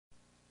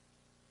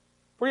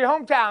For your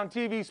hometown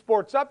TV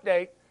sports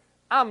update,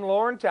 I'm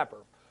Lauren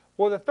Tepper.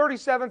 Well, the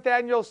 37th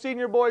annual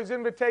Senior Boys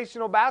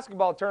Invitational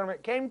Basketball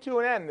Tournament came to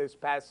an end this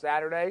past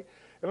Saturday.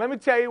 And let me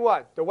tell you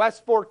what, the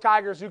West Fork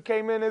Tigers, who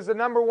came in as the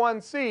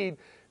 #1 seed,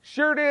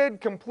 sure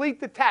did complete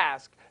the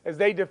task as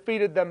they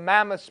defeated the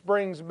Mammoth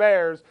Springs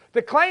Bears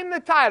to claim the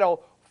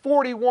title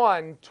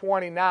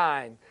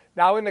 41-29.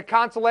 Now, in the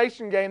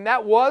consolation game,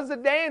 that was a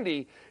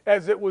dandy,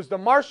 as it was the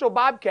Marshall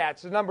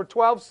Bobcats, the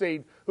 #12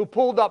 seed, who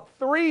pulled up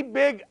 3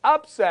 big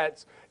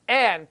upsets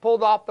and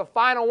pulled off the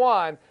final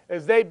one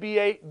as they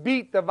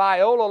beat the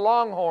Viola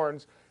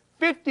Longhorns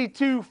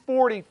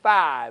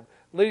 52-45.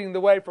 Leading the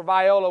way for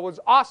Viola was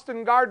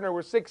Austin Gardner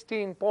with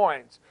 16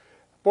 points.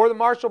 For the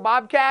Marshall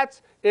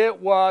Bobcats, it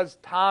was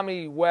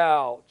Tommy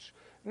Welch.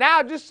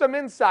 Now, just some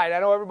insight. I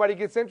know everybody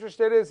gets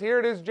interested. Here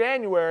it is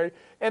January,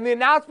 and the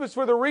announcements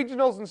for the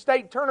regionals and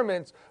state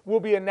tournaments will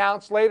be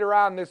announced later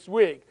on this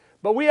week.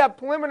 But we have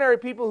preliminary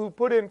people who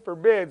put in for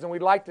bids, and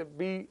we'd like to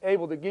be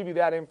able to give you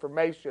that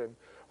information.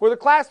 For the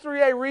Class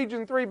 3A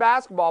Region 3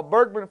 basketball,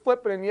 Bergman,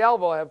 Flippin, and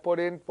Yellville have put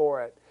in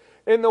for it.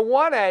 In the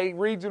 1A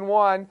Region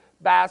 1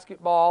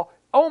 basketball,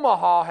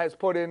 Omaha has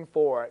put in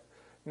for it.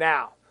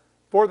 Now,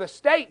 for the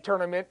state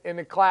tournament in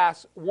the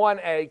Class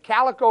 1A,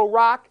 Calico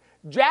Rock,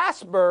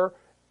 Jasper,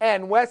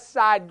 and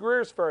Westside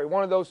Greers Ferry,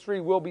 one of those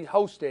 3 will be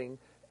hosting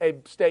a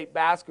state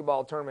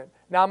basketball tournament.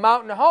 Now,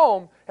 Mountain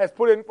Home has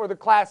put in for the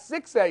Class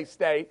 6A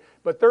state,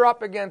 but they're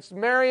up against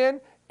Marion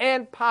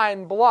and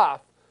Pine Bluff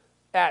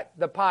at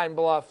the Pine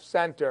Bluff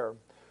Center.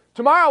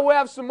 Tomorrow we'll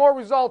have some more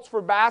results for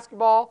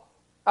baseball,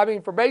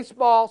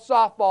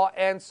 softball,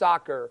 and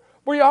soccer.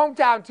 For your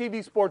hometown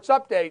TV sports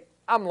update,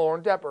 I'm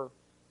Lauren Tepper.